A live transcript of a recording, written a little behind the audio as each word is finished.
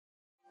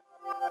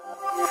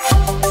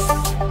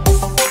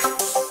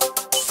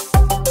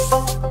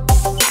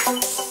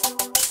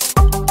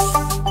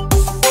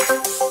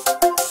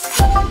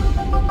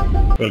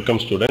Welcome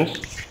students.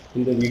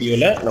 In the video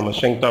la நம்ம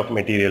strength of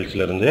materials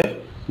ல இருந்து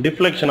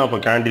deflection of a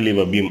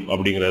cantilever beam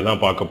அப்படிங்கறத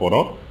தான் பார்க்க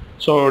போறோம்.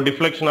 So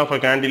deflection of a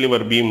cantilever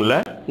beam ல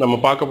நம்ம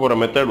பார்க்க போற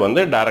மெத்தட்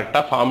வந்து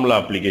டைரக்ட்டா ஃபார்முலா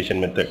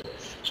அப்ளிகேஷன் மெத்தட்.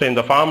 So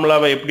இந்த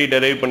ஃபார்முலாவை எப்படி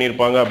டெரைவ்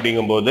பண்ணிருப்பாங்க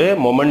அப்படிங்கும்போது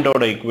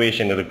மொமெண்டோட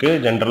ஈக்குவேஷன் இருக்கு.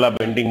 ஜெனரலா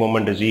bending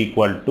moment is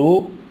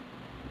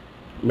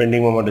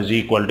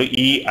equal to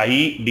EI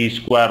d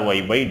square y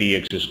by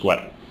dx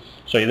square.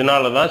 So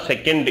இதனால தான்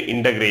செகண்ட்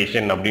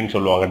இன்டகிரேஷன் அப்படினு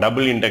சொல்லுவாங்க,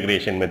 டபுள்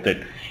இன்டகிரேஷன்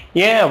மெத்தட்.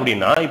 ஏன்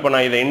அப்படினா இப்போ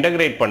நான் இத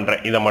இன்டகிரேட்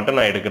பண்றேன், இத மட்டும்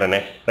நான் எடுக்கறேனே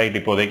ரைட்.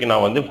 இப்போதைக்கு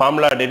நான் வந்து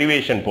ஃபார்முலா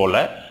டெரிவேஷன் போல,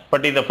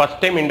 பட் இத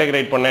ஃபர்ஸ்ட் டைம்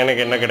இன்டகிரேட் பண்ணா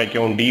எனக்கு என்ன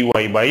கிடைக்கும்? dy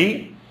by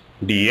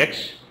dx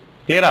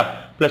கிளியரா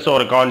பிளஸ்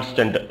ஒரு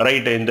கான்ஸ்டன்ட்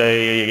ரைட். இந்த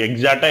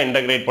எக்ஸாக்ட்டா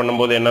இன்டகிரேட்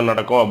பண்ணும்போது என்ன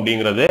நடக்கும்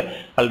அப்படிங்கிறது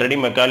ஆல்ரெடி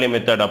மெக்காலே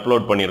மெத்தட்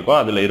அப்லோட் பண்ணியிருக்கோம்,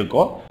 அதுல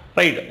இருக்கும்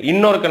ரைட்.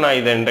 இன்னொருக்கு நான்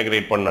இதை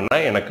இன்டகிரேட் பண்ணேன்னா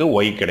எனக்கு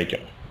y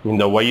கிடைக்கும்.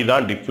 இந்த y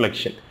தான்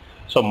டிஃப்ளெக்ஷன்.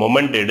 ஸோ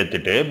மொமெண்ட்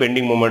எடுத்துட்டு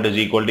bending moment is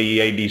equal to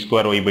EI d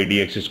square y by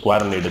dx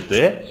ஸ்கொயர்னு எடுத்து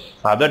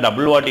அதை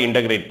டபுள் வாட்டி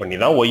இன்டகிரேட் பண்ணி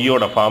தான்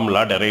ஒய்யோட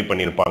ஃபார்முலா டெரைவ்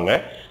பண்ணியிருப்பாங்க.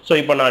 ஸோ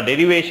இப்போ நான்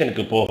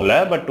டெரிவேஷனுக்கு போகல,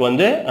 பட்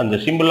வந்து அந்த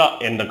சிம்பிளா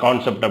என்ற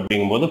கான்செப்ட்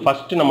அப்படிங்கும்போது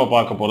ஃபர்ஸ்ட் நம்ம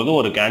பார்க்க போகிறது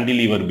ஒரு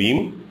cantilever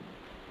beam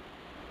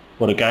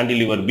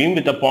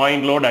with a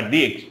point load at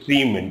the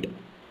extreme end.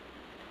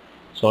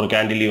 So ஒரு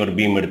கேண்டிலீவர்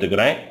பீம்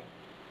எடுத்துக்கிறேன்.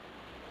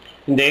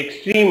 இந்த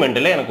எக்ஸ்ட்ரீம்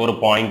எண்டில் எனக்கு ஒரு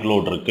பாயிண்ட்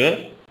லோட் இருக்கு,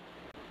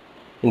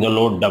 இந்த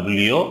லோட்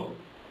W.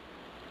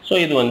 ஸோ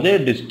இது வந்து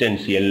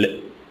டிஸ்டன்ஸ் L.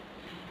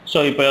 ஸோ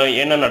இப்போ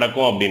என்ன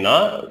நடக்கும் அப்படின்னா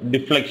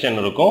டிஃப்ளெக்ஷன்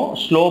இருக்கும்,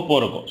 ஸ்லோப்பும்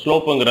இருக்கும்.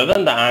 ஸ்லோப்புங்கிறது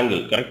அந்த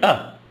ஆங்கிள் கரெக்டா.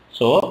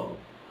 ஸோ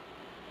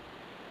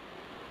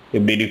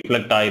இப்படி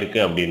டிஃப்ளெக்ட் ஆயிருக்கு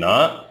அப்படின்னா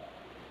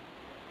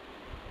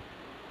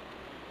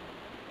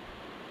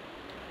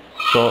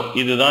ஸோ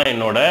இதுதான்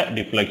என்னோட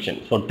deflection.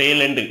 So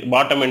Dale end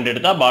bottom end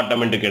எடுத்தா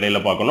பாட்டம் எண்டுக்கு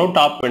இடையில பார்க்கணும்,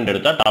 டாப் எண்ட்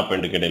எடுத்தா டாப்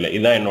எண்டுக்கு இடையில.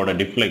 இதுதான் என்னோட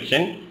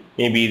டிஃப்ளெக்ஷன்.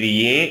 மேபி இது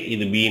A,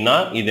 இது Bனா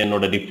இது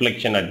என்னோட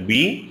டிஃப்ளெக்ஷன் அட் B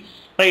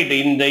ரைட்.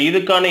 இந்த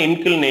இதுக்கான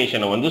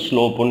இன்க்ளினேஷனை வந்து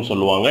ஸ்லோப்புன்னு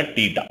சொல்லுவாங்க,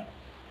 theta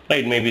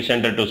right. Maybe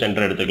centre to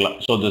centre எடுத்துக்கலாம்.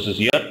 So this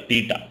is your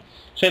theta.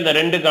 So இந்த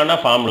ரெண்டுக்கான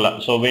formula.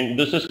 So when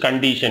this is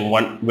condition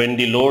 1, when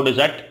the load is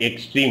at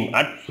extreme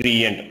at free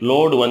end.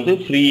 Load வந்து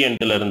free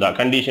எண்ட்ல இருந்தா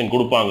condition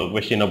கொடுப்பாங்க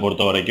கொஸ்டினை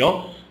பொறுத்த வரைக்கும்.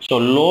 ஸோ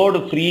லோடு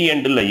ஃப்ரீ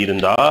எண்டில்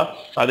இருந்தா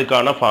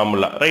அதுக்கான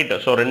ஃபார்முலா ரைட்.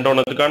 ஸோ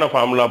ரெண்டொன்னுக்கான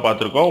ஃபார்முலா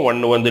பார்த்துருக்கோம்.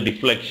 ஒன்று வந்து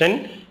டிஃப்ளெக்ஷன்,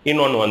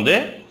 இன்னொன்று வந்து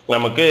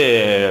நமக்கு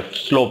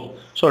slope.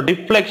 So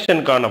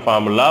டிஃப்ளெக்ஷனுக்கான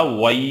formula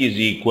y is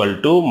equal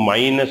to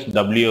minus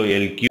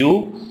WLQ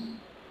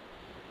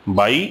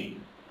by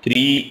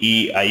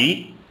 3EI.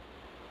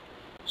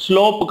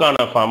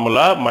 ஸ்லோப்புக்கான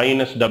formula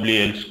minus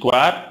WL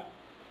square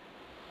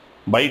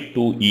by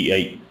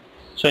 2EI.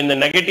 So இந்த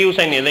நெகட்டிவ்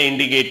சைன் எதை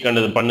இண்டிகேட்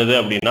பண்ணுது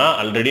அப்படின்னா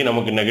ஆல்ரெடி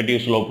நமக்கு நெகட்டிவ்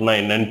ஸ்லோப்னா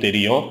என்னன்னு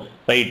தெரியும்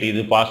ரைட்.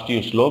 இது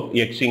பாசிட்டிவ் ஸ்லோப்.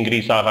 எக்ஸ்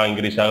இன்க்ரீஸ்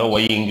ஆக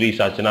ஒய்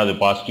இன்க்ரீஸ் ஆச்சுன்னா அது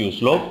பாசிட்டிவ்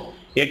ஸ்லோப்.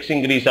 எக்ஸ்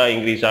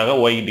இன்க்ரீஸ் ஆக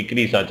ஒய்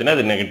டிக்ரீஸ் ஆச்சுன்னா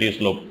அது நெகட்டிவ்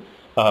ஸ்லோப்.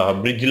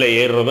 பிரிட்ஜில்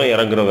ஏறுறதும்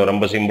இறங்குறதும்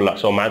ரொம்ப சிம்பிளா.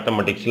 ஸோ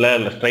மேத்தமெட்டிக்ஸில்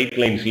இல்லை ஸ்ட்ரைட்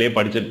லைன்ஸ்லேயே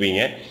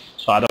படிச்சிருப்பீங்க.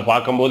 ஸோ அதை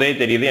பார்க்கும்போதே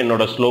தெரியுது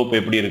என்னோட ஸ்லோப்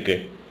எப்படி இருக்கு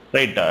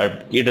right.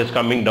 It is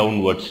coming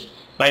downwards,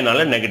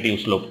 அதனால நெகட்டிவ்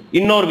ஸ்லோப்.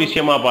 இன்னொரு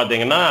விஷயமா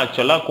பார்த்தீங்கன்னா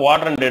ஆக்சுவலாக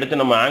குவாட்ரண்ட் எடுத்து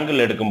நம்ம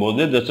ஆங்கிள்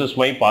எடுக்கும்போது this is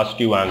my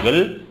positive angle,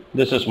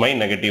 this is my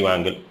negative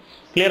angle.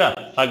 கிளியரா?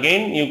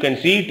 Again you can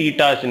see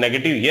theta is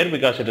negative here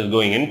because it is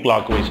going in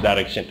clockwise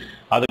direction.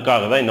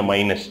 அதுக்காக தான் இந்த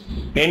மைனஸ்.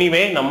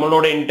 எனிவே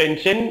நம்மளோட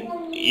இன்டென்ஷன்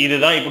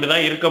இதுதான்,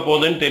 இப்படிதான் இருக்க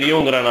போகுதுன்னு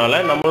தெரியுங்கிறனால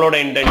நம்மளோட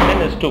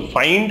இன்டென்ஷன் இஸ் டு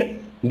ஃபைண்ட்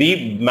தி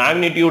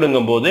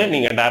மேக்னிடியூடுங்கும் போது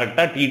நீங்க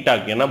டைரக்டா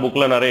தீட்டாக்கு, ஏன்னா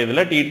புக்ல நிறைய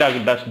இதுல தீட்டாக்கு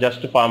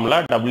just formula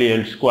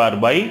WL square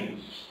by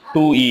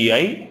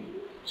 2EI.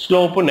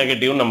 Slope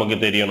negative நமக்கு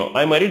தெரியணும்.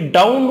 அதே மாதிரி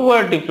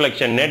டவுன்வர்ட்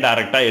டிஃப்ளெக்ஷனே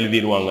டைரக்டா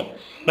எழுதிடுவாங்க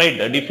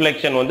ரைட்.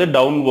 டிஃப்ளெக்ஷன் வந்து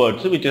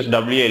downwards which is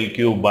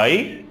WLQ by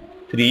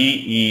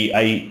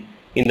 3EI.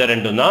 இந்த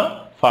ரெண்டும் தான்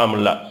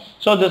formula.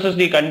 So this is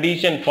the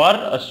condition for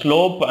a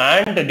slope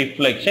and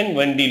deflection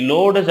when the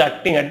load is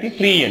acting at the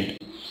free end.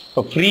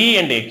 So free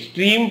and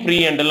extreme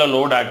free end la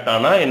load act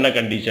ஆனா என்ன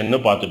condition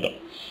பார்த்துட்டோம்.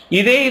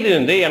 இதே இது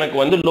வந்து எனக்கு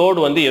வந்து லோடு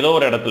வந்து ஏதோ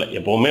ஒரு இடத்துல,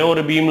 எப்பவுமே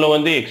ஒரு பீம்ல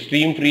வந்து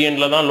எக்ஸ்ட்ரீம் ஃப்ரீ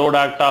எண்ட்ல தான் லோட்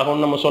ஆக்ட்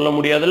ஆகும்னு நம்ம சொல்ல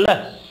முடியாதுல்ல.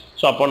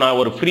 ஸோ அப்போ நான்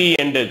ஒரு ஃப்ரீ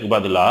எண்டுக்கு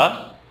பதிலா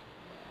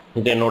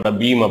இது என்னோட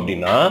பீம்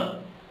அப்படின்னா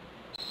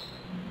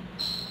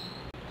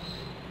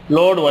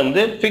லோடு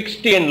வந்து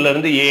ஃபிக்ஸ்ட் எண்ட்ல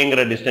இருந்து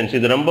ஏங்கிற டிஸ்டன்ஸ்,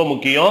 இது ரொம்ப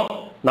முக்கியம்.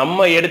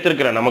 நம்ம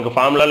எடுத்திருக்கிற நமக்கு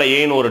ஃபார்முலால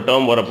ஏன்னு ஒரு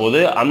டேர்ம் வரப்போது,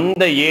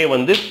 அந்த ஏ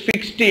வந்து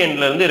ஃபிக்ஸ்ட்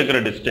எண்ட்ல இருந்து இருக்கிற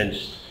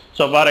டிஸ்டன்ஸ்.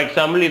 ஸோ ஃபார்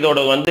எக்ஸாம்பிள் இதோட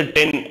வந்து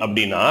 10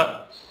 அப்படின்னா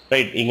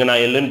ரைட், இங்க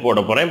நான் எல்லுன்னு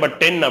போட போறேன். பட்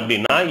 10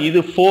 அப்படின்னா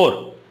இது 4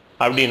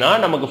 அப்படின்னா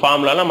நமக்கு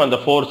ஃபார்முலால நம்ம அந்த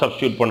 4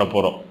 சப்ஸ்டியூட் பண்ண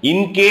போறோம்.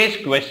 இன்கேஸ்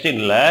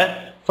கொஸ்டின்ல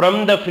ஃப்ரம்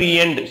த ஃப்ரீ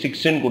எண்ட்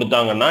 6ன்னு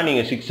கொடுத்தாங்கன்னா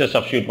நீங்க 6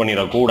 சப்ஸ்டியூட்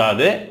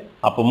பண்ணிடக்கூடாது,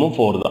 அப்பவும்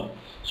 4 தான்.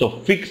 ஸோ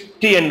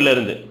ஃபிக்ஸ்ட் எண்ட்ல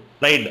இருந்து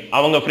ரைட்,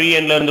 அவங்க ஃப்ரீ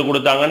எண்ட்ல இருந்து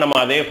கொடுத்தாங்க, நம்ம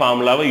அதே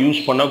ஃபார்முலாவை யூஸ்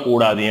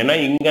பண்ணக்கூடாது. ஏன்னா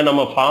இங்க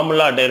நம்ம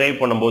ஃபார்முலா டெரைவ்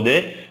பண்ணும்போது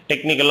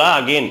டெக்னிக்கலா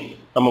அகெயின்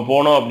நம்ம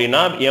போனோம்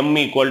அப்படின்னா m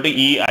equal to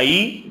EI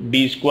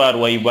d square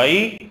y by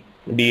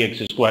dx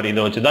square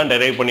இதை வச்சு தான்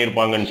டெரைவ்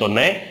பண்ணியிருப்பாங்கன்னு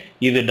சொன்னேன்.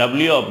 இது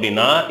W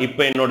அப்படின்னா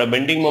இப்போ என்னோட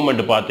பெண்டிங்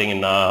மொமெண்ட்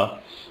பார்த்தீங்கன்னா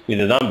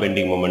இதுதான்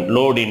bending moment,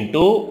 load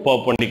into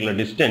perpendicular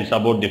distance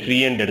about the free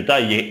end எடுத்தா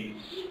A.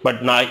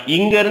 பட் நான்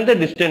இங்க இருந்து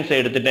டிஸ்டன்ஸ்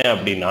எடுத்துட்டேன்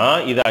அப்படின்னா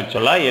இது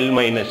ஆக்சுவலா L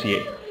minus A.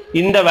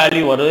 இந்த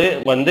வேல்யூ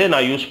வந்து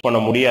நான் யூஸ் பண்ண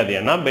முடியாது.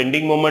 ஏன்னா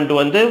பெண்டிங் மொமெண்ட்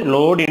வந்து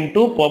load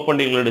into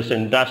perpendicular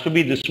distance. It has to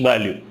be this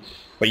value.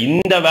 இப்போ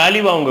இந்த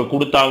வேல்யூ அவங்க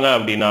கொடுத்தாங்க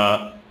அப்படின்னா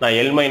நான்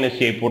L minus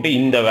A போட்டு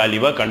இந்த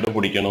வேல்யூவை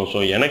கண்டுபிடிக்கணும். ஸோ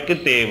எனக்கு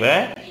தேவை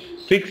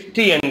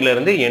ஃபிக்ஸ்டு எண்ட்ல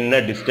இருந்து என்ன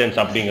டிஸ்டன்ஸ்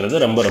அப்படிங்கிறது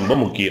ரொம்ப ரொம்ப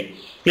முக்கியம்.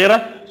 கிளியரா?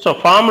 ஸோ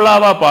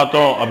ஃபார்முலாவா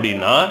பார்த்தோம்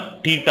அப்படின்னா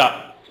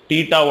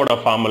டீட்டாவோட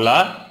ஃபார்முலா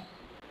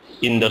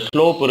இந்த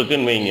ஸ்லோப்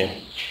இருக்குன்னு வைங்க,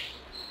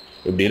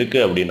 இப்படி இருக்கு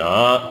அப்படின்னா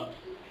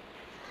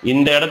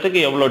இந்த இடத்துக்கு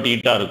எவ்வளோ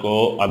டீட்டா இருக்கோ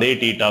அதே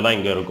டீட்டா தான்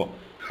இங்கே இருக்கும்.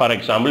 ஃபார்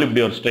எக்ஸாம்பிள்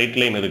இப்படி ஒரு ஸ்ட்ரெயிட்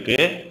லைன் இருக்கு,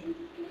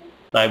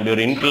 நான் இப்படி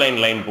ஒரு இன்க்ளைன்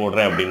லைன்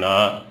போடுறேன் அப்படின்னா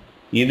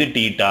இது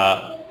டீட்டா,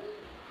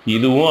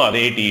 இதுவும்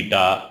அதே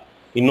டீட்டா.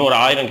 இன்னொரு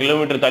 1000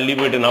 கிலோமீட்டர் தள்ளி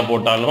போயிட்டு நான்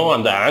போட்டாலும்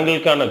அந்த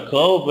ஆங்கிளுக்கான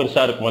கர்வ்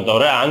பெருசா இருக்குமே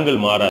தவிர ஆங்கிள்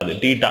மாறாது,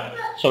 theta.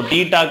 So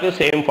டீட்டாக்கு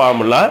same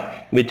formula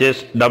which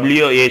is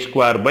WA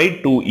square by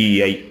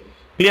 2EI.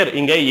 Clear?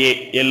 இங்க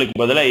எல்லுக்கு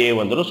பதிலாக A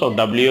வந்துடும். So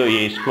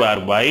WA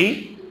square by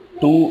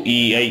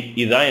 2EI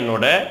இதுதான்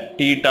என்னோட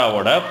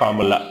டீட்டாவோட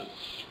ஃபார்முலா.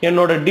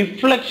 என்னோட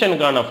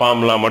டிஃப்ளெக்ஷனுக்கான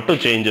ஃபார்முலா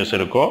மட்டும் சேஞ்சஸ்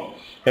இருக்கும்.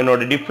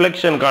 என்னோட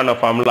டிஃப்ளெக்ஷனுக்கான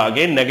ஃபார்முலா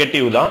அகைன்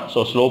நெகட்டிவ் தான். So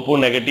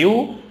ஸ்லோப்பும் negative,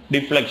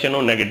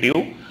 டிஃப்ளெக்ஷனும் negative.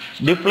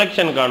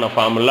 டிஃப்ளெக்ஷனுக்கான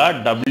formula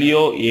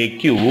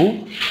WAQ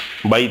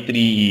by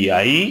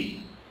 3EI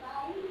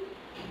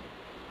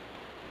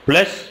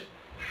plus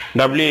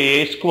WA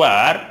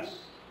square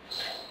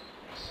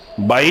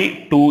by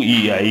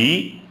 2EI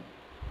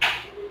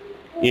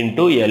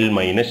into L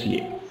minus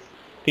A.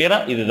 கிளியரா?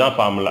 இதுதான்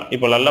ஃபார்முலா.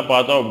 இப்போ நல்லா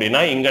பார்த்தோம் அப்படின்னா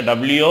இங்க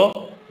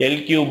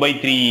WLQ by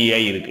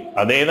 3EI இருக்கு,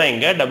 அதே தான்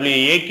இங்க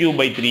WAQ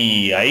by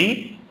 3EI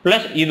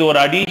பிளஸ் இது ஒரு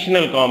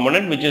additional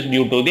component which is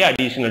due to the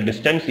additional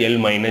distance L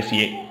minus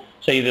A.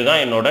 So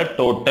இதுதான் என்னோட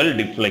total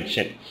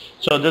deflection.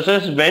 So this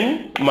is when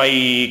my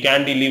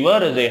cantilever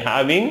is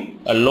having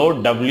a load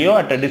W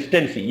at a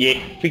distance A,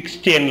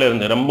 fixed எண்ட்ல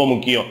இருந்து. ரொம்ப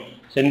முக்கியம்,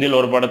 செந்தில்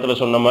ஒரு படத்துல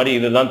சொன்ன மாதிரி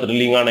இதுதான்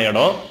த்ரில்லிங்கான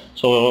இடம்.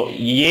 ஸோ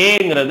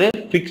ஏங்கிறது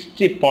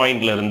ஃபிக்ஸ்டு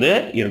பாயிண்ட்ல இருந்து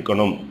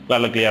இருக்கணும்.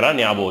 நல்ல கிளியரா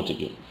ஞாபகம்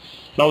வச்சுக்கலாம்.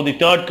 Now the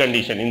third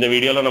condition. இந்த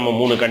வீடியோல நம்ம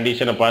 3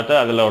 கண்டிஷனை பார்த்து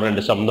அதுல ஒரு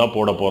 2 சம் தான்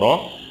போட போறோம்.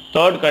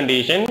 தேர்ட்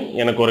கண்டிஷன்,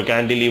 எனக்கு ஒரு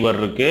கேண்டிலீவர்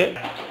இருக்கு.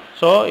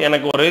 ஸோ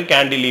எனக்கு ஒரு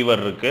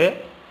கேண்டிலீவர்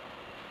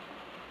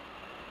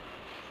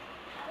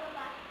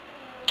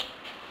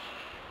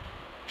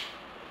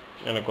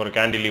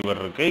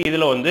இருக்கு.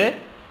 இதுல வந்து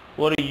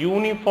ஒரு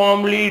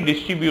யூனிஃபார்ம்லி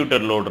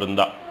டிஸ்ட்ரிபியூட்டட் லோட்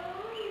இருந்தா,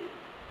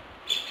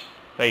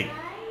 ரைட்,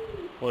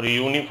 ஒரு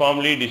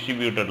யூனிஃபார்ம்லி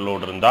டிஸ்ட்ரிபியூட்டட்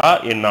லோட் இருந்தா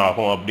என்ன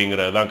ஆகும்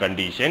அப்படிங்கிறது தான்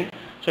கண்டிஷன்.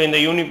 ஸோ இந்த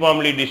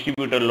யூனிஃபார்ம்லி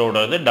டிஸ்ட்ரிபியூட்டட்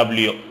லோட் வந்து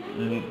W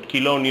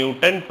kilo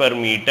Newton per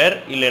metre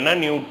இல்லைன்னா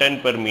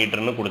நியூட்டன் பெர்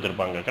மீட்டர்னு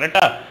கொடுத்துருப்பாங்க.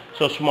 கரெக்டா?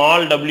 ஸோ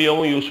ஸ்மால்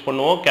டபிள்யூவும் யூஸ்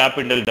பண்ணுவோம்,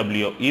 கேபிட்டல்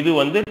W. இது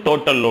வந்து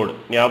டோட்டல் லோடு.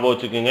 ஞாபகம்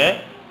வச்சுக்கோங்க,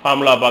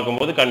 ஃபார்முலா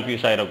பார்க்கும்போது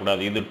கன்ஃபியூஸ்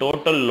ஆகிடக்கூடாது. இது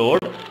டோட்டல்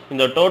லோட்.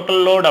 இந்த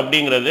டோட்டல் லோட்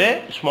அப்படிங்கிறது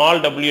small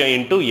W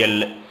into L.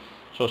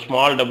 So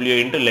small W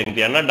into length.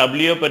 ஏன்னா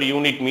W பெர்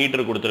யூனிட்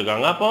மீட்டர்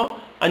கொடுத்துருக்காங்க. அப்போ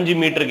 5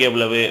 மீட்டருக்கு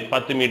எவ்வளவு,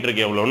 10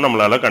 மீட்டருக்கு எவ்வளவுன்னு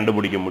நம்மளால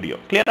கண்டுபிடிக்க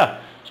முடியும். கிளியரா?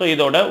 ஸோ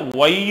இதோட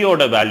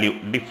ஒய்யோட வேல்யூ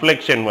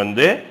டிஃப்ளெக்ஷன்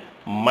வந்து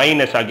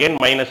மைனஸ், அகைன்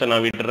மைனஸ்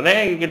நான் விட்டுறேன்.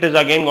 It is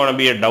again gonna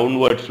be a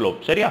downward slope.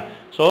 சரியா?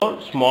 So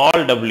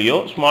small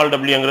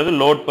டபிள்யூங்கிறது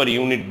load per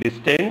unit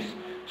distance.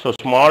 So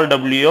small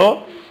W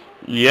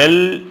L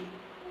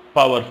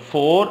power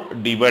 4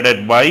 divided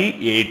by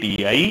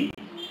 8EI.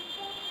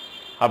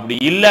 அப்படி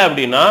இல்லை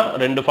அப்படின்னா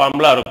 2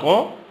 ஃபார்முலா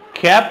இருக்கும்.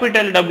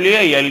 Capital W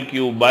LQ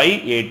by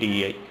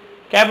 8EI.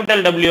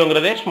 Capital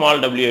டபிள்யூங்கிறதே small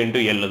W into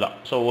L தான்.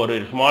 So ஒரு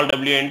small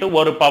W into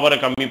ஒரு பவரை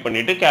கம்மி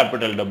பண்ணிட்டு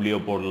கேபிட்டல் W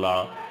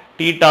போடலாம்.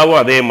 டீட்டாவும்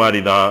அதே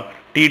மாதிரி தான்.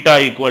 Theta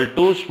equal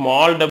to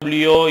small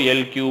W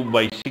LQ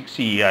by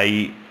 6EI.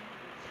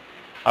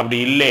 அப்படி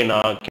இல்லைன்னா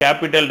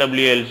capital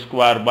W L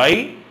square by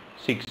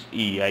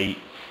 6EI.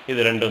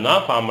 இது ரெண்டும்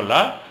தான்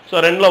ஃபார்முலா. ஸோ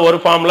ரெண்டுல ஒரு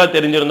ஃபார்முலா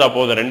தெரிஞ்சிருந்தா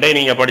போதும், ரெண்டையும்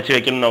நீங்க படிச்சு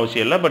வைக்கணும்னு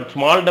அவசியம் இல்லை. பட்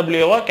ஸ்மால்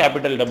டபிள்யூவா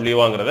கேபிட்டல்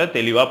டபிள்யூவாங்கிறத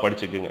தெளிவா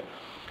படிச்சுக்குங்க.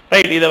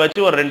 ரைட், இதை வச்சு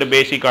ஒரு 2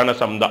 பேசிக்கான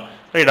சம் தான்.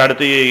 ரைட்,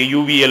 அடுத்து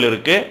UVL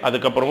இருக்கு,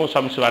 அதுக்கப்புறமும்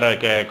சம்ஸ் வர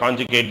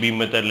கான்ஜுகேட் பீம்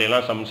மெத்தட்ல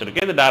எல்லாம் சம்ஸ்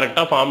இருக்கு. இது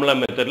டைரக்டா ஃபார்முலா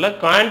மெத்தட்ல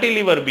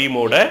கான்டிலீவர்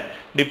பீமோட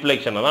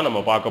டிஃப்ளெக்ஷனை தான்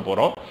நம்ம பார்க்க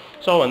போறோம்.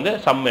 ஸோ வந்து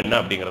சம் என்ன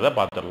அப்படிங்கிறத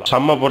பார்த்துடலாம்.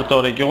 சம்மை பொறுத்த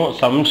வரைக்கும்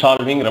சம்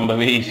சால்விங்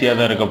ரொம்பவே ஈஸியாக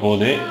தான் இருக்க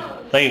போகுது.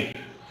 Right,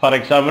 for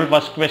example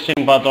first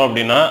question பார்த்தோம்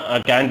அப்படின்னா,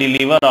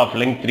 cantilever of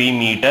length 3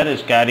 metre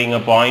is carrying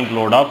a point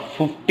load of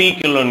 50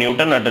 kilo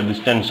Newton at a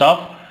distance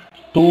of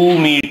 2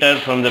 metre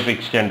from the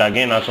fixed end.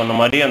 Again நான் சொன்ன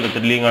மாதிரி அந்த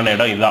த்ரில்லிங்கான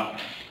இடம் இதான்.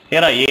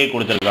 ஏன்னா A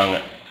கொடுத்துருக்காங்க.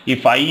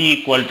 If I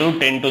equal to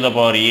 10 to the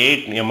power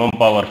 8 mm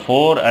power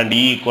 4 and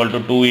E equal to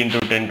 2 into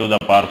 10 to the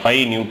power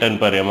 5 Newton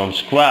per mm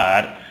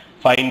square,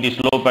 find the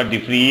slope at the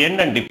free end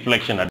and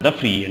deflection at the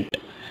free end.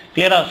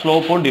 கிளியரா?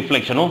 ஸ்லோப்பும்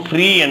டிஃப்ளெக்ஷனும்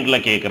free எண்ட்ல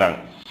கேட்குறாங்க.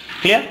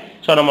 Clear?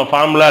 So நம்ம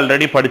formula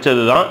already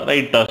படித்தது தான்.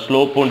 Right,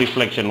 ஸ்லோப்பும்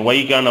deflection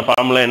ஒய்க்கான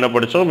formula என்ன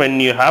படித்தோம்? when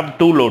you have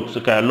 2 loads,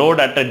 load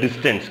at a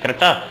distance.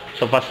 கரெக்டா?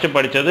 So first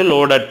படித்தது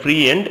லோட் அட் ஃப்ரீ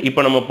எண்ட்.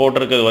 இப்போ நம்ம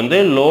போட்டிருக்கிறது வந்து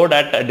load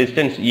at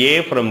distance A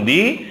from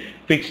the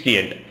fixed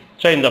end.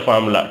 So இந்த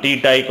formula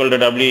theta equal to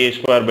WA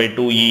square by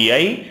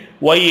 2EI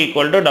y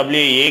equal to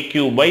WA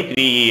cube by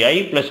 3EI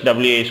plus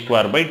WA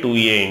square by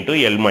 2EA into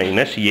L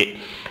minus A.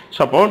 So,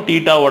 அப்போ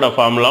theta ஓட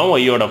ஃபார்முலாவும்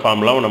y ஓட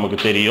ஃபார்முலாவும் நமக்கு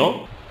தெரியும்.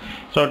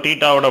 So,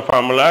 theta ஓட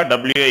formula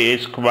WA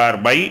square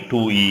by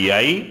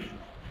 2EI.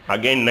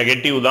 Again,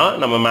 negative தான்,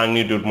 நம்ம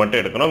magnitude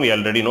மட்டும் எடுக்கணும். We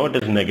already know it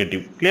is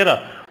negative. Clear?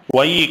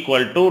 Y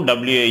equal to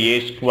WA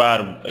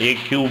square A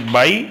cube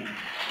by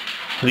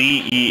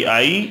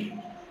 3EI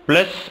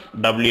plus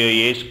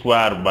WA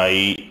square by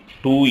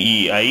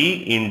 2EI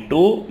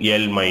into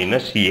L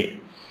minus A.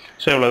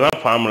 So, இவ்வளவுதான்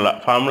formula.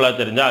 Formula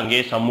தெரிஞ்சா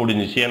அங்கேயே some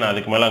முடிஞ்சிச்சு. ஏன்னா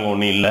அதுக்கு மேல அங்க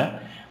ஒண்ணும் இல்ல.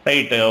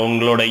 ரைட்,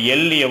 உங்களோட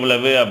L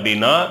எவ்வளவு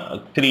அப்படின்னா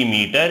 3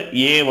 மீட்டர்,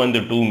 A வந்து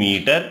 2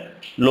 மீட்டர்,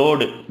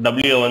 லோடு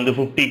W வந்து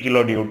 50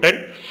 கிலோ நியூட்டன்.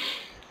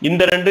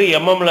 இந்த ரெண்டு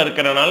mmல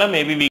இருக்கறனால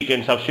maybe we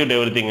can substitute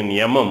everything in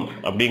mm.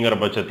 அப்படிங்கற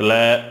பட்சத்துல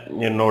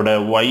என்னோட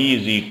y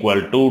is equal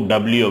to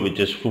W which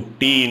is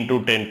 50 into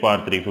 10 power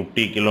 3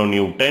 50 kilo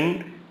Newton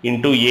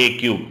into A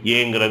cube.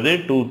 Aங்கிறது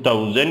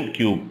 2000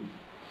 cube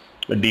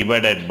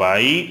divided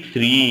by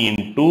 3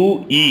 into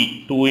E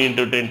 2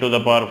 into 10 to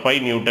the power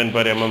 5 Newton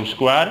per mm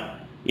square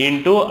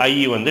into I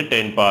வந்து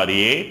 10 power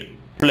 8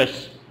 plus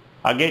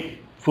again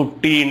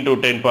 50 into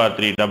 10 power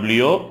 3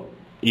 W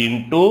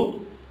into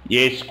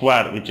A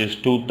square which is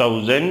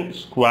 2000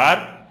 square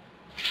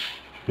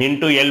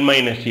into L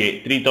minus A.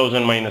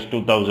 3000 minus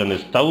 2000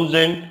 is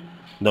 1000.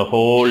 The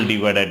whole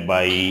divided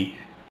by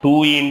 2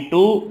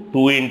 into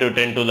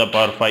 10 to the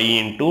power 5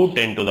 into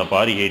 10 to the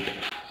power 8.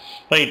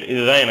 Right,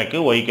 இதுதான் எனக்கு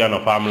y கான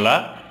formula.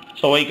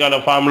 So y கான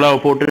ஃபார்முலாவை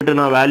போட்டுட்டு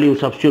நான் value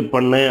substitute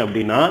பண்ணேன்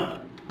அப்படினா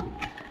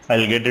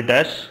I'll get it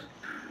as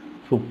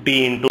 50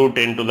 into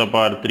 10 to the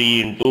power 3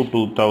 into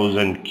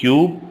 2000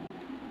 cube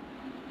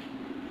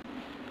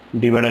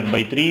divided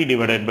by 3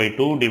 divided by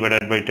 2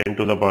 divided by 10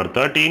 to the power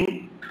 13.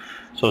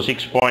 So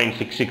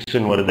 6.66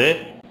 in வருது.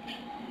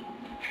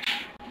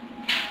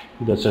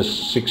 This is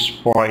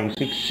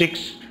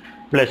 6.66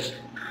 plus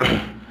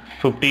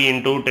 50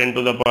 into 10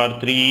 to the power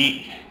 3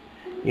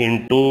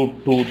 into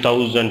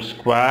 2000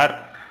 square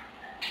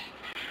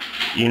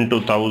into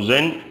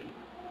 1000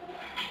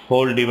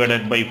 whole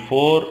divided by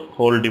 4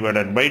 whole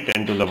divided by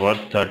 10 to the power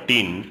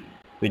 13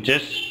 which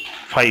is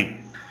 5.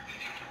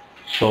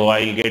 So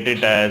I'll get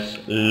it as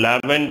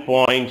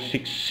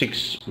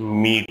 11.66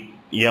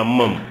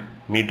 mm.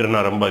 Meter na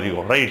ரொம்ப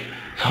அதிகம், right?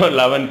 So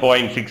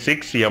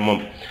 11.66 mm.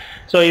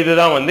 So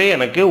இதுதான் வந்து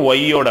எனக்கு y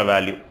ஓட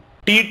value.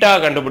 theta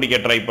கண்டுபிடிக்க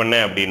try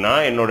பண்ணேன் அப்படின்னா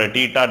என்னோட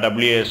theta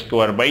WA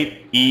square by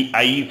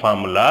EI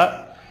formula,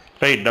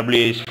 right?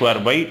 WA square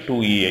by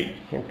 2EI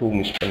 2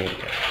 miss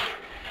பண்ணிருக்கேன்.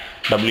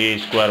 WA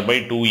square by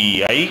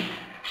 2EI.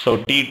 So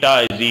theta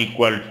is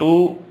equal to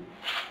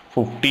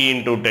 50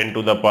 into 10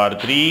 to the power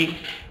 3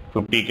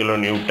 50 kilo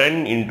Newton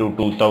into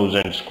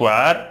 2000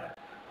 square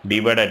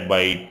divided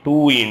by 2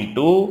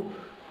 into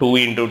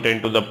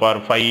 10 to the power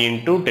 5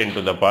 into 10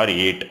 to the power 8.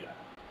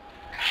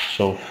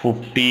 So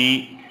 50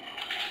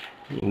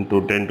 into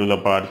 10 to the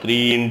power 3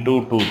 into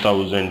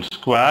 2000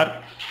 square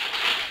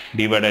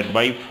divided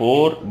by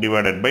 4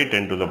 divided by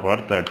 10 to the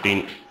power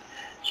 13.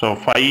 So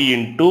 5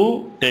 into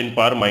 10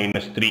 power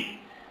minus 3.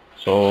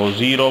 So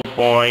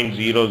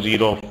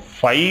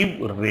 0.005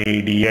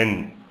 radian.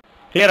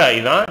 Clear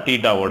ஆயிதான்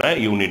theta ஓட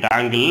unit.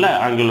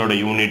 ஆங்கிளோட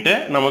unit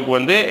நமக்கு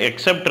வந்து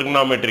except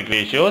trigonometric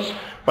ratios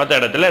மற்ற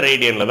இடத்துல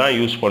ரேடியன்ல தான்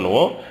use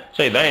பண்ணுவோம். So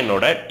இதான்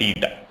என்னோட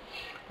theta.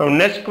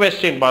 Next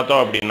question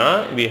பார்த்தோம் அப்படின்னா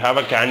we have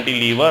a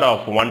cantilever of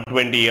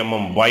 120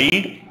 mm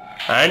wide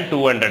and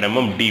 200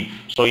 mm deep.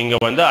 So இங்க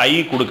வந்து I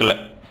கொடுக்கல,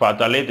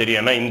 பார்த்தாலே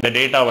தெரியும். இந்த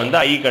டேட்டா வந்து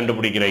I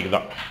கண்டுபிடிக்கிறதுக்கு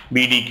தான்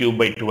BD cube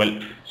by 12.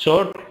 So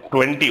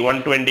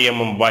 120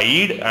 mm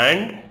wide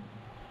and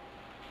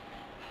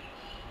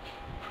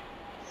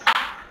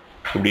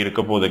இப்படி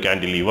இருக்க போகுது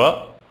cantilever.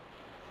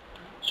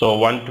 So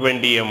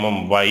 120 mm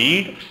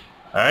wide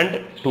and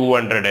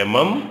 200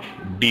 mm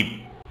deep.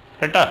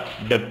 Right?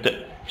 Depth.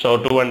 So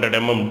 200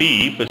 mm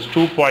deep is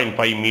 2.5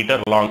 meter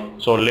long.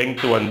 So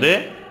length வந்து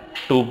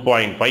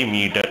 2.5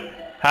 meter.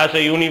 Has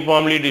a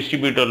uniformly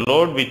distributed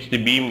load which the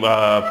beam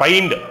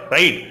find,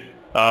 right?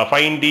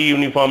 Find the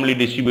uniformly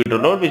distributed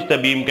load which the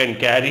beam can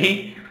carry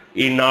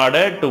in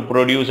order to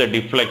produce a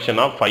deflection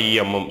of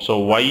 5 mm. So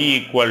y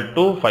equal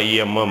to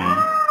 5 mm.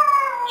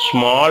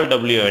 Small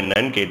w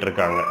என்னன்னு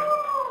கேட்டிருக்காங்க.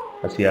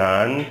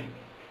 Asiyan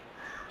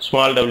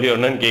small w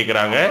என்னன்னு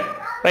கேக்குறாங்க.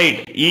 Right,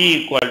 E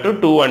equal to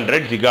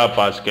 200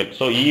 gigapascal.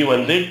 So E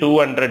வந்து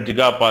 200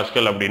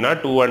 gigapascal அப்படின்னா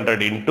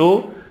 200 into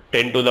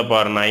 10 to the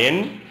power 9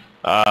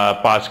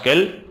 pascal.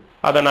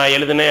 அதை நான்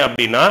எழுதினேன்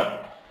அப்படின்னா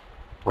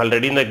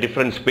ஆல்ரெடி இந்த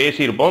டிஃபரன்ஸ்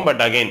பேசியிருப்போம்.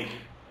 பட் அகைன்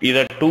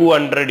இதை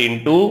 200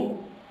 into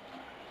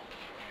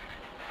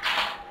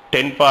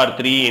 10 power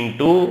 3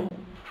 into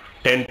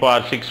 10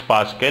 power 6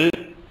 pascal.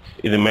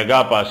 இது மெகா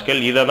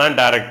பாஸ்கல். இதை தான்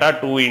டைரக்டா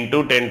 2 into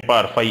 10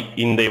 power 5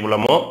 இந்த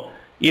இவ்வளமோ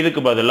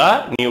இதுக்கு பதிலா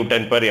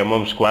நியூட்டன் per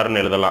mm ஸ்கொயர்னு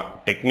எழுதலாம்.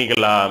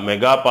 டெக்னிக்கலா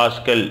mega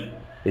pascal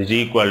is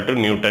equal to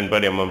Newton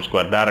per mm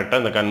square. டைரக்டா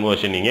இந்த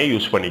கன்வர்ஷன் நீங்க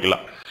யூஸ்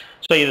பண்ணிக்கலாம்.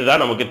 ஸோ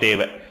இதுதான் நமக்கு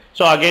தேவை.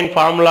 ஸோ அகைன்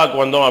ஃபார்முலாக்கு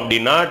வந்தோம்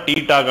அப்படின்னா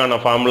டீட்டாக்கான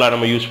ஃபார்முலா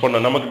நம்ம யூஸ்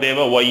பண்ணோம். நமக்கு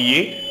தேவை y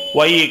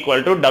y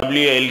equal to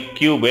WL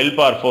cube L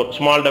power 4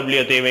 small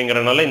w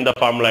தேவைங்கிறனால இந்த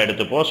ஃபார்முலா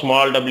எடுத்துப்போம்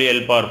small w L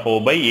power 4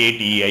 by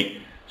 8EI.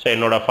 So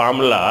என்னோட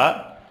formula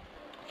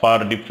for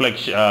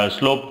deflection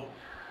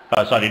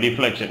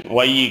deflection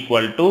y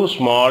equal to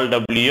small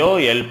w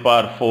L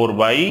power 4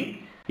 by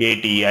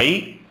 8EI.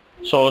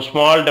 So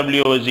small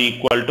w is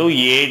equal to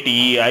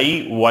 8EI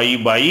y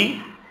by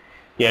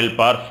L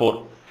power 4.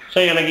 So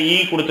எனக்கு e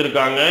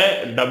கொடுத்திருக்காங்க,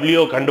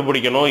 w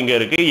கண்டுபிடிக்கணும், இங்க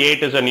இருக்கு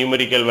 8 is a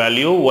numerical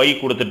value, y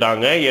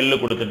கொடுத்துட்டாங்க, l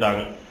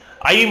கொடுத்துட்டாங்க,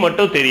 i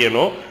மட்டும்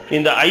தெரியணும்.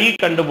 இந்த i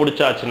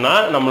கண்டுபிடிச்சாச்சுன்னா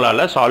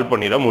நம்மளால சால்வ்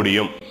பண்ணிட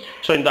முடியும்.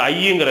 So இந்த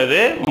iங்கிறது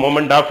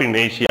moment of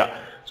inertia.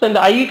 So இந்த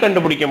i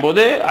கண்டுபிடிக்கும்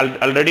போது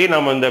ஆல்ரெடி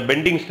நம்ம இந்த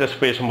பெண்டிங் ஸ்ட்ரெஸ்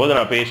பேசும்போது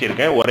நான்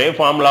பேசியிருக்கேன், ஒரே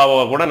ஃபார்முலாவை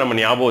கூட நம்ம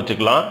ஞாபகம்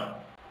வச்சுக்கலாம்,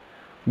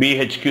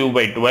 bh cube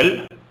by 12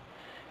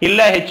 இல்ல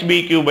hb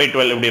cube by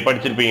 12 இப்படி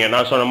படிச்சிருப்பீங்க.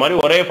 நான் சொன்ன மாதிரி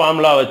ஒரே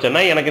ஃபார்முலா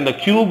வச்சேன்னா எனக்கு இந்த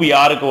கியூப்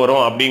யாருக்கு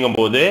வரும்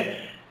அப்படிங்கும்போது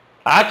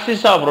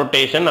ஆக்சிஸ் ஆஃப்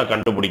ரொட்டேஷன் நான்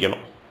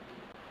கண்டுபிடிக்கணும்.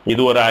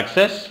 இது ஒரு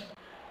ஆக்சஸ்,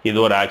 இது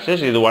ஒரு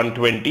ஆக்சஸ், இது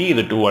 120,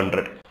 இது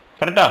 200,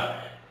 கரெக்டா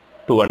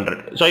 200.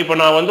 ஸோ இப்போ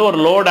நான் வந்து ஒரு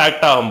லோட்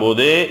ஆக்ட்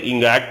ஆகும்போது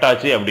இங்கே ஆக்ட்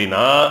ஆச்சு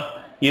அப்படின்னா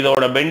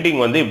இதோட பெண்டிங்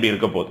வந்து இப்படி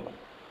இருக்க போகுது,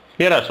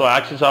 கிளியரா? ஸோ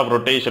ஆக்சிஸ் ஆஃப்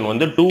ரொட்டேஷன்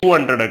வந்து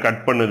 200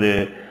 கட் பண்ணுது.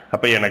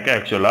 அப்போ எனக்கு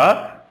ஆக்சுவலாக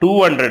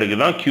 200க்கு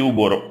தான் கியூப்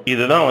வரும்.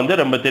 இதுதான் வந்து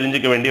ரொம்ப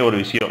தெரிஞ்சுக்க வேண்டிய ஒரு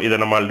விஷயம். இதை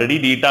நம்ம ஆல்ரெடி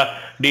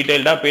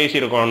டீட்டெயில்டாக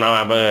பேசியிருக்கோம்.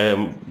 நான்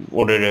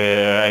ஒரு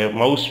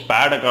மவுஸ்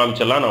பேடை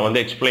காமிச்செல்லாம் நான்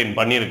வந்து எக்ஸ்பிளைன்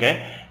பண்ணியிருக்கேன்.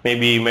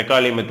 Maybe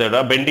Macaulay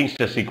மெத்தடாக bending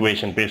stress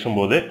equation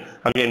பேசும்போது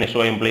அங்கே என்ன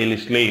என்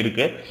பிளேலிஸ்ட்லேயே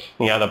இருக்கு,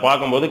 நீங்கள் அதை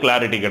பார்க்கும்போது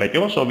கிளாரிட்டி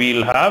கிடைக்கும். ஸோ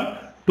வீல் ஹாவ்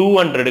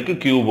 200க்கு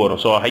கியூப்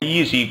வரும். So high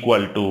is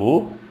equal to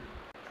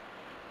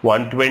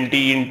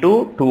 120 into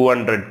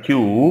 200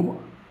 cube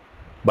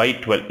by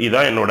 12.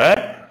 இதுதான் என்னோட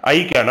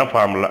ஐக்கான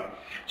ஃபார்முலா.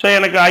 ஸோ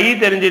எனக்கு ஐ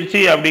தெரிஞ்சிருச்சு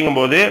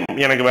அப்படிங்கும்போது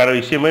எனக்கு வேற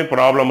விஷயமே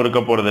ப்ராப்ளம் இருக்க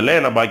போறது இல்லை,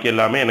 ஏன்னா பாக்கி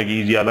எல்லாமே எனக்கு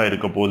ஈஸியாக தான்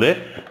இருக்க போகுது.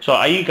 ஸோ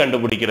ஐ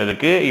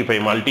கண்டுபிடிக்கிறதுக்கு if I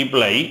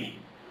multiply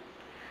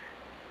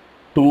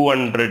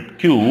 200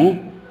 cube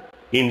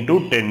into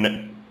 10.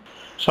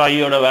 So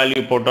ஐயோட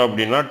வேல்யூ போட்டோம்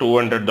அப்படின்னா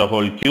 200 the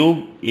whole cube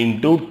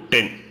into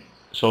 10.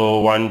 So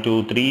 1 2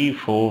 3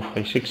 4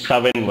 5 6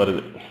 7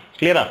 வருது,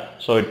 கிளியரா?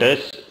 So it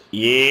is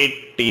 8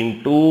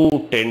 into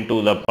 10 to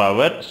the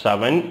power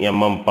 7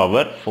 mm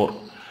power 4.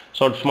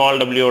 So small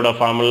w oda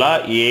formula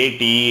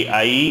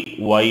 8EI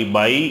y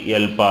by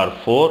L power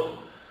 4,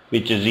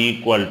 which is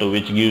equal to,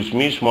 which gives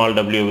me small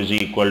w is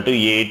equal to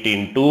 8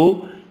 into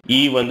e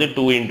வந்து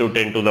 2 into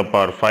 10 to the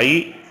power 5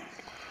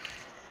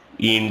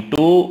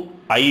 into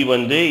I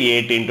வந்து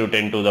 8 into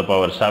 10 to the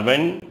power 7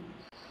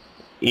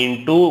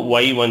 into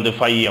y வந்து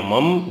 5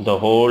 mm the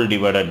whole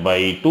divided by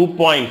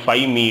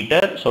 2.5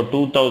 meter, so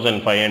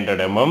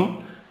 2500 mm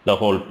the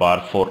whole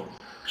power 4.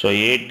 So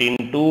 8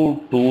 into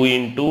 2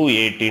 into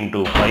 8 into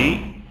 5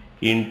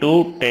 into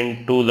 10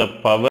 to the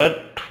power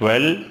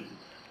 12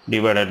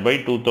 divided by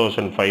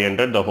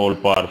 2500 the whole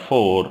power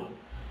 4.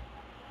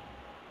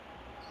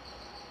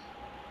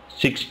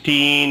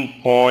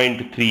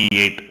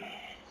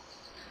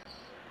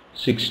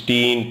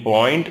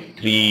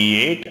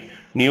 16.38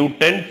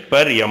 Newton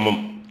per mm,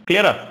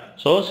 clear?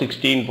 So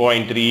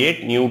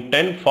 16.38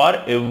 Newton for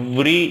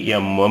every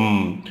mm.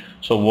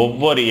 So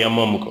ஒவ்வொரு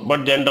mm,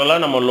 but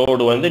ஜென்ரலாக நம்ம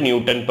load வந்து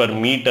Newton per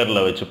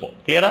மீட்டரில் வச்சுப்போம்,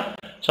 கிளியரா?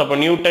 So அப்போ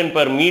Newton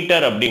per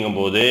metre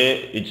அப்படிங்கும்போது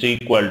it's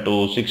equal to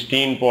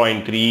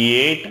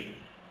 16.38.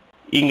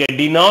 இங்கே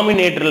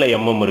டினாமினேட்டரில்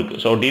mm இருக்கு.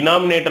 ஸோ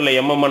டினாமினேட்டரில்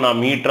mm நான்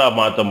மீட்டராக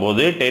மாற்றும்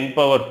போது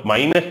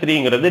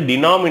 10⁻³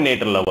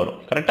 டினாமினேட்டரில் வரும்,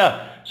 கரெக்டா?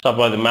 ஸோ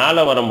அப்போ அது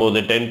மேலே வரும்போது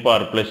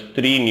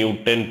 10⁻+3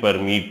 Newton per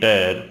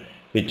metre,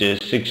 which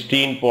is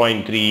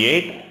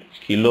 16.38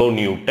 kilo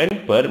Newton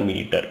per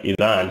metre.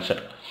 இதுதான்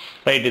ஆன்சர்,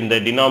 ரைட்? இந்த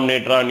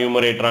டினாமினேட்டரா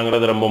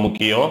நியூமரேட்டராங்கிறது ரொம்ப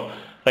முக்கியம்,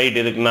 ரைட்?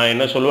 இதுக்கு நான்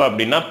என்ன சொல்லுவேன்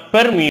அப்படின்னா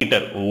பெர்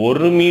மீட்டர்,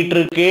 ஒரு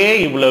மீட்டருக்கே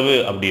இவ்வளவு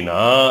அப்படின்னா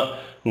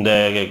இந்த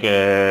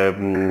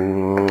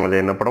அது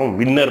என்ன படம்,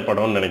 வின்னர்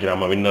படம்னு நினைக்கிறேன்.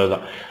 ஆமா, வின்னர்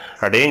தான்.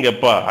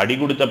 அடேங்கப்பா, அடி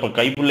கொடுத்த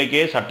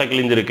கைப்பிள்ளைக்கே சட்டை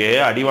கிழிஞ்சிருக்கு,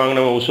 அடி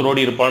வாங்கினவன்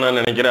உசுரோடி இருப்பான்னு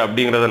நினைக்கிறேன்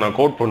அப்படிங்கிறத நான்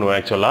கோட் பண்ணுவேன்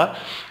ஆக்சுவலா.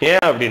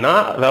 ஏன் அப்படின்னா,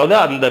 அதாவது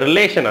அந்த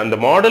ரிலேஷன், அந்த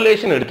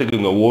மாடுலேஷன்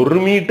எடுத்துக்குங்க. ஒரு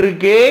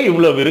மீட்டருக்கே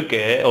இவ்வளவு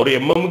இருக்கு, ஒரு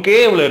எம்எம்கே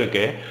இவ்வளவு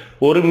இருக்கு,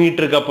 ஒரு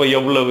மீட்டருக்கு அப்போ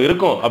எவ்வளவு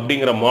இருக்கும்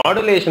அப்படிங்கிற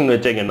மாடுலேஷன்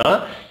வச்சீங்கன்னா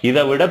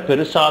இதை விட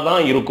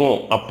பெருசாதான் இருக்கும்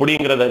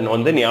அப்படிங்கிறத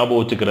வந்து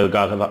ஞாபகம்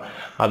வச்சுக்கிறதுக்காக தான்.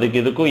 அதுக்கு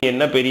இதுக்கும்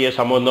என்ன பெரிய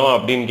சம்பந்தம்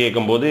அப்படின்னு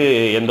கேட்கும்போது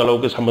எந்த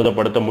அளவுக்கு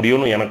சம்மந்தப்படுத்த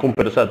முடியும்னு எனக்கும்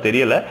பெருசா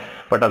தெரியல,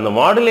 பட் அந்த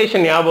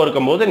மாடுலேஷன் ஞாபகம்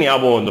இருக்கும் போது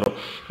ஞாபகம் வந்துடும்,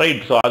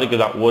 ரைட்? ஸோ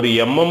அதுக்கு தான் ஒரு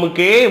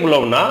எம்எம்முக்கே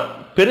இவ்வளவுனா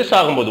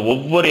பெருசாகும் போது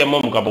ஒவ்வொரு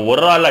எம்எம்முக்கு அப்போ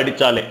ஒரு ஆள்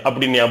அடிச்சாலே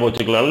அப்படின்னு ஞாபகம்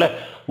வச்சுக்கலாம்ல.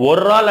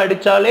 ஒரு ஆள்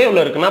அடிச்சாலே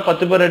இவ்வளவு இருக்குன்னா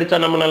 10 பேர் அடிச்சா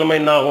நம்ம நிலைமை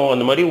என்ன ஆகும்?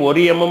 அந்த மாதிரி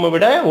ஒரு எம்எம்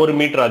விட ஒரு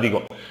மீட்டர்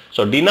அதிகம்.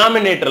 ஸோ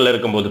டினாமினேட்டர்ல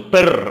இருக்கும்போது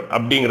பெர்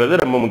அப்படிங்கிறது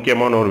ரொம்ப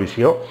முக்கியமான ஒரு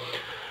விஷயம்.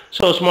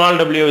 So small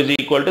w is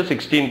equal to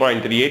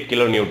 16.38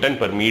 kilo Newton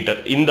per metre.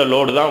 இந்த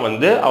லோடு தான்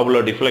வந்து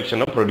அவ்வளோ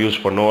டிஃப்ளெக்ஷனை ப்ரொடியூஸ்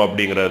பண்ணும்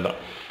அப்படிங்கிறது தான்.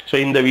 ஸோ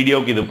இந்த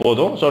வீடியோக்கு இது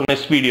போதும். ஸோ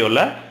நெக்ஸ்ட்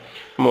வீடியோவில்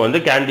நம்ம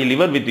வந்து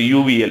cantilever with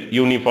UVL,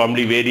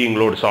 uniformly varying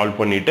load solve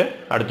பண்ணிட்டு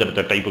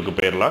அடுத்தடுத்த டைப்புக்கு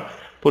போயிடலாம்.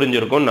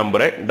 புரிஞ்சிருக்கும்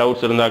நம்புறேன்.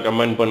 டவுட்ஸ் இருந்தால்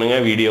கமெண்ட் பண்ணுங்க,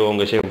 வீடியோ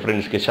உங்கள்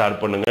ஃப்ரெண்ட்ஸ்க்கு ஷேர்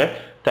பண்ணுங்க.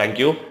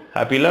 தேங்க்யூ.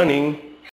 Happy learning.